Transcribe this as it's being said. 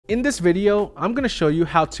In this video, I'm going to show you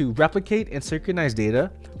how to replicate and synchronize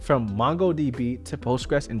data from MongoDB to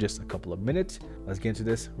Postgres in just a couple of minutes. Let's get into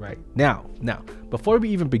this right now. Now, before we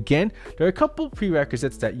even begin, there are a couple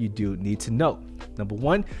prerequisites that you do need to know. Number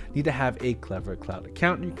one, you need to have a Clever Cloud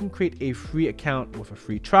account. You can create a free account with a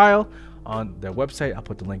free trial on their website. I'll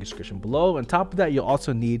put the link in the description below. On top of that, you'll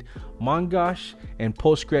also need Mongosh and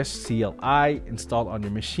Postgres CLI installed on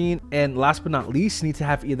your machine. And last but not least, you need to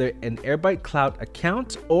have either an Airbyte cloud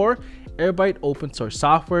account or Airbyte open source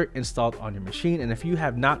software installed on your machine. And if you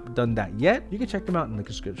have not done that yet, you can check them out in the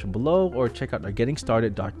description below, or check out our getting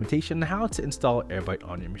started documentation on how to install Airbyte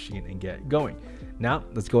on your machine and get going. Now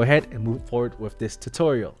let's go ahead and move forward with this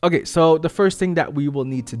tutorial. Okay, so the first thing that we will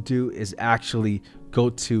need to do is actually go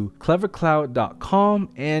to clevercloud.com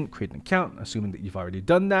and create an account, assuming that you've already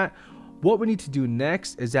done that. What we need to do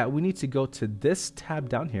next is that we need to go to this tab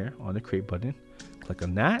down here on the create button, click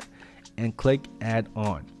on that and click add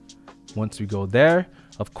on. Once we go there,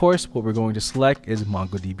 of course, what we're going to select is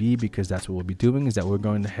MongoDB, because that's what we'll be doing, is that we're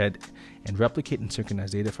going ahead and replicate and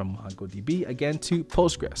synchronize data from MongoDB again to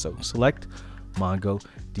Postgres. So select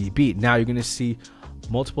MongoDB. Now you're going to see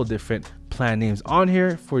multiple different plan names on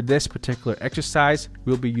here. For this particular exercise,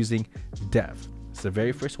 we'll be using dev. It's the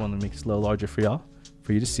very first one. Let me make this a little larger for y'all,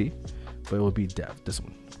 for you to see, but it will be dev, this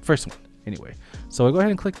one, first one. Anyway, so we'll go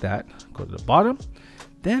ahead and click that, go to the bottom,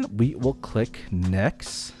 then we will click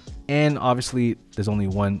next. And obviously there's only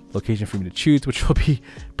one location for me to choose, which will be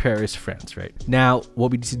Paris, France, right? Now,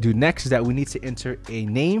 what we need to do next is that we need to enter a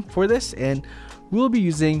name for this, and we'll be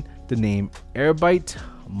using the name Airbyte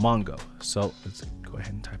Mongo. So let's go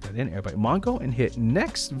ahead and type that in, Airbyte Mongo, and hit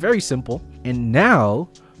next. Very simple. And now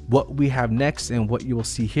what we have next, and what you will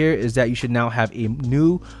see here, is that you should now have a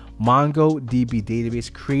new MongoDB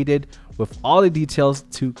database created with all the details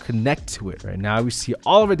to connect to it. Right now we see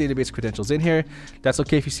all of our database credentials in here. That's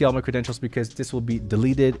okay if you see all my credentials, because this will be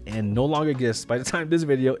deleted and no longer exists by the time this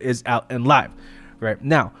video is out and live. Right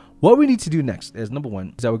now, what we need to do next is, number one,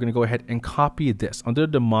 is that we're going to go ahead and copy this under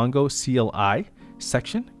the Mongo CLI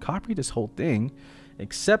section. Copy this whole thing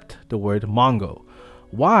except the word Mongo.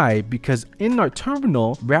 Why? Because in our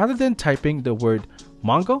terminal, rather than typing the word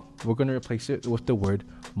Mongo, we're going to replace it with the word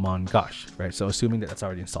Mongosh, right? So assuming that that's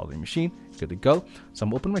already installed on your machine, good to go. So I'm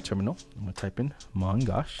going to open my terminal. I'm going to type in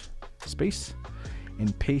Mongosh space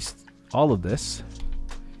and paste all of this,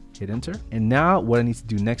 hit enter. And now what I need to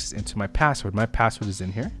do next is enter my password. My password is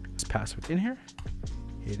in here. This password in here,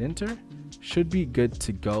 hit enter, should be good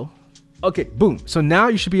to go. Okay, boom. So now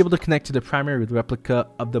you should be able to connect to the primary replica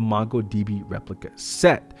of the MongoDB replica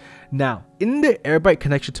set. Now, in the Airbyte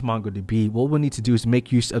connection to MongoDB, what we'll need to do is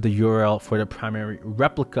make use of the URL for the primary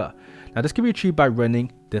replica. Now, this can be retrieved by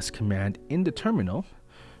running this command in the terminal,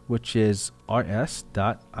 which is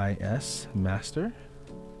rs.is master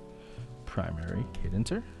primary, hit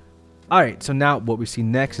enter. All right, so now what we see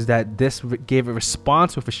next is that this gave a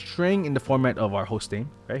response with a string in the format of our host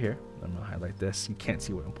name right here. I'm gonna highlight this. You can't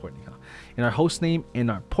see what I'm importing now. In our host name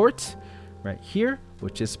and our port right here,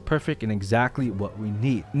 which is perfect and exactly what we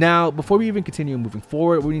need. Now, before we even continue moving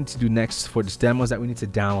forward, what we need to do next for this demo is that we need to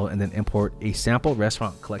download and then import a sample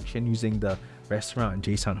restaurant collection using the restaurant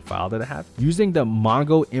JSON file that I have using the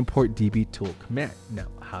Mongo import DB tool command. Now,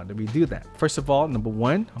 how do we do that? First of all, number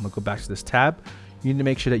one, I'm gonna go back to this tab. You need to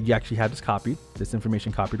make sure that you actually have this copied, this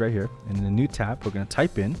information copied right here. And in the new tab, we're gonna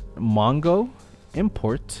type in Mongo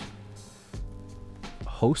import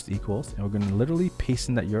host equals, and we're going to literally paste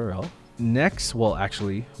in that URL. Next, well,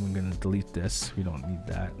 actually, we're going to delete this. We don't need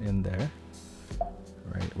that in there. All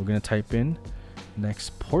right, we're going to type in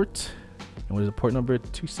next port. And what is the port number?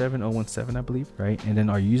 27017, I believe, right? And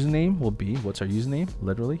then our username will be, what's our username?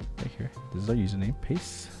 Literally right here. This is our username,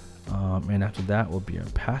 paste. And after that will be our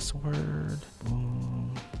password.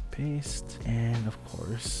 Boom, paste. And of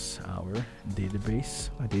course, our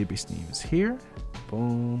database. My database name is here.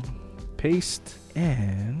 Boom, paste,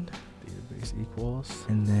 and database equals,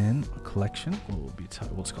 and then a collection will be,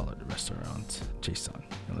 we'll just call it the restaurant JSON,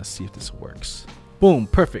 and let's see if this works. Boom,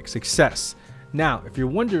 perfect, success. Now, if you're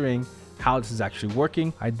wondering how this is actually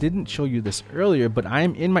working, I didn't show you this earlier, but I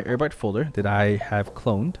am in my Airbyte folder that I have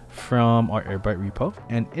cloned from our Airbyte repo.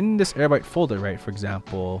 And in this Airbyte folder, right, for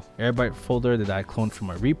example, Airbyte folder that I cloned from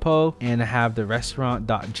my repo, and I have the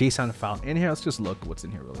restaurant.json file in here. Let's just look what's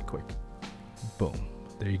in here really quick. Boom.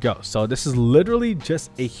 There you go. So this is literally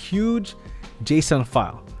just a huge JSON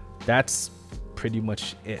file. That's pretty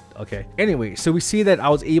much it. Okay. Anyway, so we see that I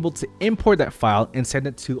was able to import that file and send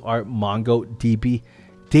it to our MongoDB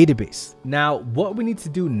database. Now, what we need to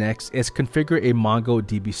do next is configure a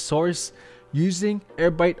MongoDB source using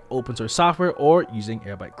Airbyte open source software or using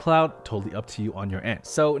Airbyte Cloud, totally up to you on your end.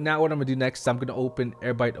 So now what I'm gonna do next is I'm gonna open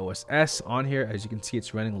Airbyte OSS on here. As you can see,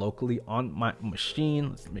 it's running locally on my machine.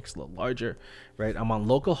 Let's make it a little larger, right? I'm on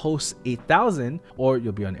localhost 8000, or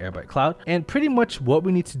you'll be on Airbyte Cloud. And pretty much what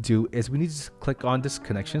we need to do is we need to click on this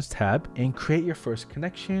connections tab and create your first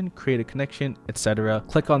connection, create a connection, etc.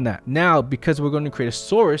 Click on that. Now, because we're going to create a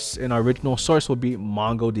source, and our original source will be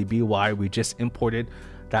MongoDB, why we just imported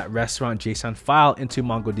that restaurant JSON file into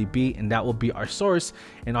MongoDB, and that will be our source.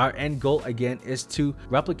 And our end goal again is to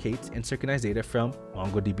replicate and synchronize data from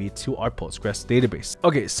MongoDB to our Postgres database.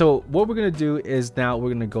 Okay, so what we're gonna do is now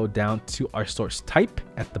we're gonna go down to our source type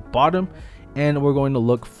at the bottom, and we're going to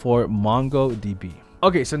look for MongoDB.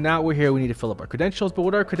 Okay, so now we're here, we need to fill up our credentials, but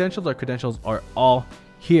what are our credentials? Our credentials are all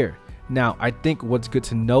here. Now, I think what's good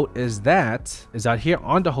to note is that here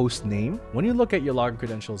on the host name, when you look at your login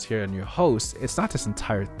credentials here on your host, it's not this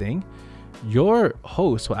entire thing. Your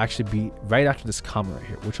host will actually be right after this comma right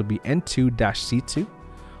here, which will be n2-c2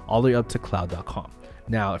 all the way up to cloud.com.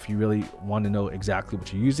 Now, if you really want to know exactly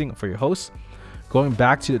what you're using for your host, going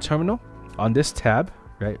back to the terminal on this tab,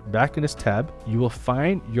 right back in this tab, you will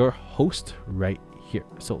find your host right here.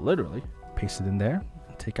 So literally paste it in there,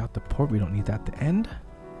 take out the port. We don't need that at the end.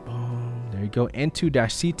 Boom, there you go,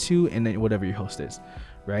 n2-c2, and then whatever your host is,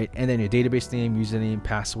 right? And then your database name, username,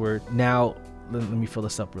 password. Now let me fill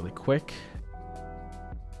this up really quick.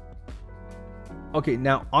 Okay,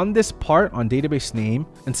 now on this part on database name,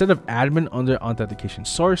 instead of admin under authentication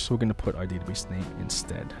source, we're going to put our database name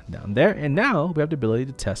instead down there. And now we have the ability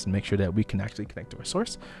to test and make sure that we can actually connect to our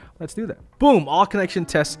source. Let's do that. Boom, all connection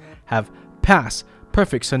tests have passed.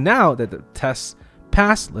 Perfect. So now that the tests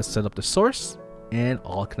passed, let's set up the source, and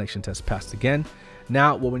all connection tests passed again.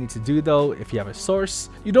 Now what we need to do though, if you have a source,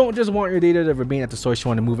 you don't just want your data to remain at the source, you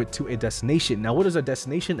want to move it to a destination. Now what is our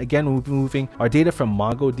destination? Again, we'll be moving our data from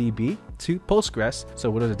MongoDB to Postgres. So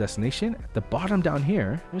what is the destination? At the bottom down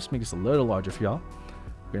here, let's make this a little larger for y'all.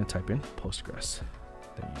 We're gonna type in Postgres.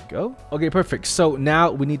 There you go. Okay, perfect. So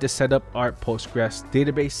now we need to set up our Postgres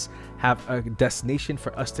database, have a destination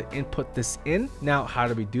for us to input this in. Now, how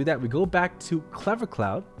do we do that? We go back to Clever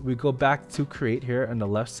Cloud. We go back to create here on the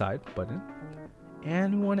left side button,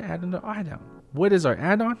 and we want to add another add-on. What is our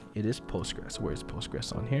add-on? It is Postgres. Where's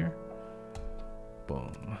Postgres on here?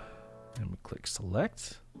 Boom. And we click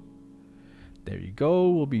select. There you go.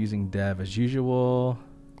 We'll be using dev as usual.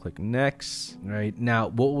 Click next. Right now,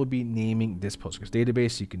 what we'll be naming this Postgres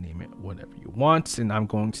database, you can name it whatever you want, and I'm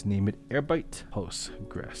going to name it Airbyte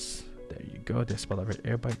Postgres. There you go. Just spell out right,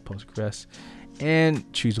 Airbyte Postgres,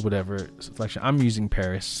 and choose whatever selection. I'm using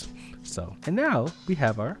Paris. So, and now we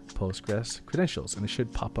have our Postgres credentials, and it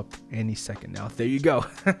should pop up any second now. There you go.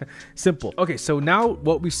 Simple. Okay, so now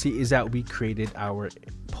what we see is that we created our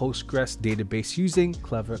Postgres database using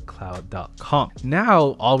clevercloud.com.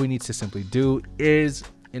 Now, all we need to simply do is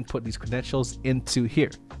input these credentials into here.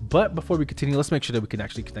 But before we continue, let's make sure that we can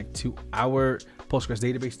actually connect to our Postgres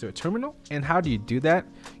database through a terminal. And how do you do that?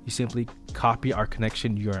 You simply copy our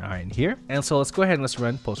connection URI in here. And so let's go ahead and let's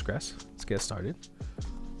run Postgres. Let's get started.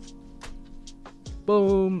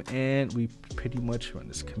 Boom, and we pretty much run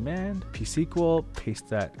this command, PSQL, paste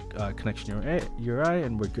that connection URI,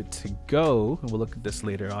 and we're good to go. And we'll look at this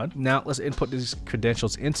later on. Now let's input these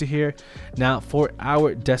credentials into here. Now for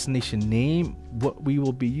our destination name, what we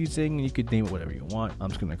will be using, you could name it whatever you want. I'm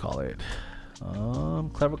just gonna call it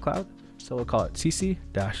Clever Cloud. So we'll call it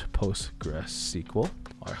cc-postgresql.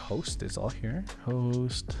 Our host is all here.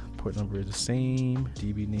 Host, port number is the same.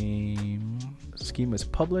 DB name, schema is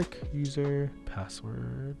public, user,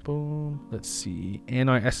 password, boom. Let's see.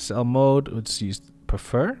 And our SSL mode, let's use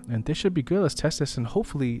prefer. And this should be good. Let's test this, and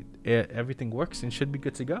hopefully everything works and should be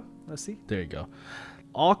good to go. Let's see. There you go.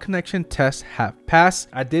 All connection tests have passed.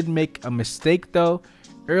 I did make a mistake though.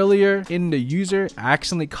 Earlier in the user, I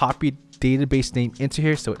accidentally copied database name into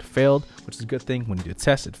here, so it failed, which is a good thing. When you do a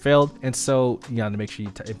test, it failed, and so you gotta make sure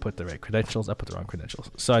you input the right credentials. I put the wrong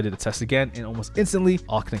credentials, so I did a test again, and almost instantly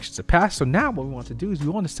all connections are passed. So now what we want to do is we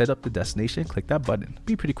want to set up the destination. Click that button.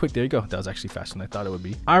 Be pretty quick. There you go. That was actually faster than I thought it would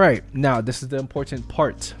be. All right, now this is the important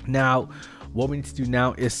part. Now what we need to do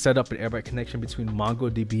now is set up an Airbyte connection between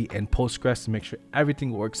MongoDB and Postgres to make sure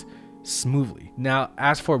everything works smoothly. Now,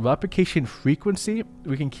 as for replication frequency,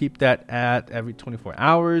 we can keep that at every 24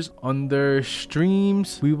 hours. Under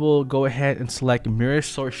streams, we will go ahead and select mirror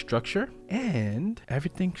source structure, and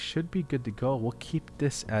everything should be good to go. We'll keep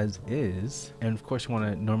this as is. And of course, we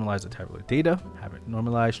want to normalize the tabular data, have it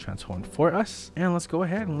normalized, transformed for us. And let's go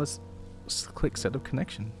ahead and let's click set up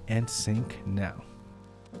connection and sync now.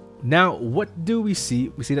 now what do we see?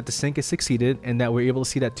 We see that the sync is succeeded and that we're able to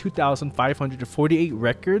see that 2,548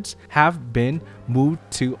 records have been moved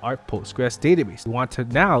to our Postgres database. We want to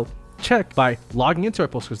now check by logging into our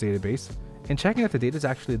Postgres database and checking that the data is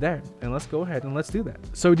actually there. And let's go ahead and let's do that.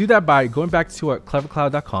 So we do that by going back to our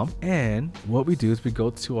clevercloud.com, and what we do is we go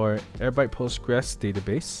to our Airbyte Postgres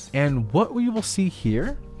database, and what we will see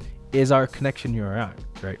here is our connection URI,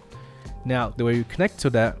 right? Now, the way we connect to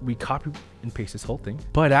that, we copy and paste this whole thing,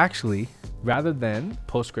 but actually, rather than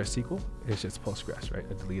PostgreSQL, it's just Postgres, right?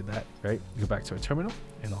 I deleted that, right? Go back to our terminal,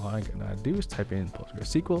 and all I'm gonna do is type in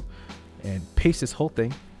PostgreSQL and paste this whole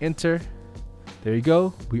thing, enter. There you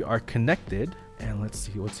go, we are connected, and let's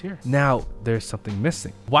see what's here. Now, there's something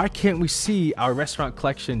missing. Why can't we see our restaurant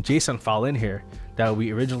collection JSON file in here that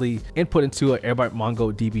we originally input into our Airbyte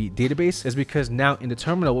MongoDB database? Is because now in the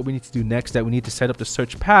terminal, what we need to do next, that we need to set up the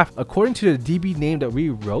search path according to the DB name that we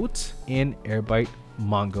wrote in Airbyte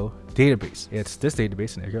Mongo database. It's this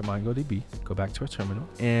database in Airbyte MongoDB. Go back to our terminal,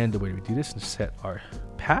 and the way we do this is set our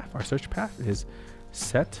path. Our search path is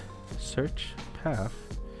set search path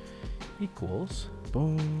equals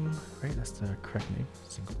boom, right? That's the correct name.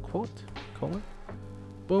 Single quote, colon,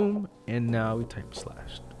 boom, and now we type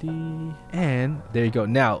 /d, and there you go.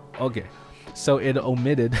 Now, okay, so it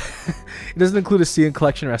omitted, it doesn't include a C in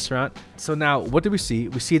collection restaurant. So now what do we see?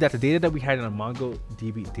 We see that the data that we had in our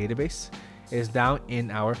MongoDB database is now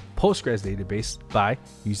in our Postgres database by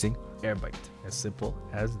using Airbyte. As simple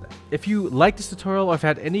as that. If you like this tutorial or if you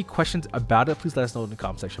had any questions about it, please let us know in the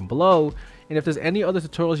comment section below. And if there's any other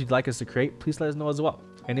tutorials you'd like us to create, please let us know as well.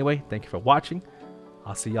 Anyway, thank you for watching.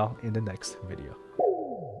 I'll see y'all in the next video.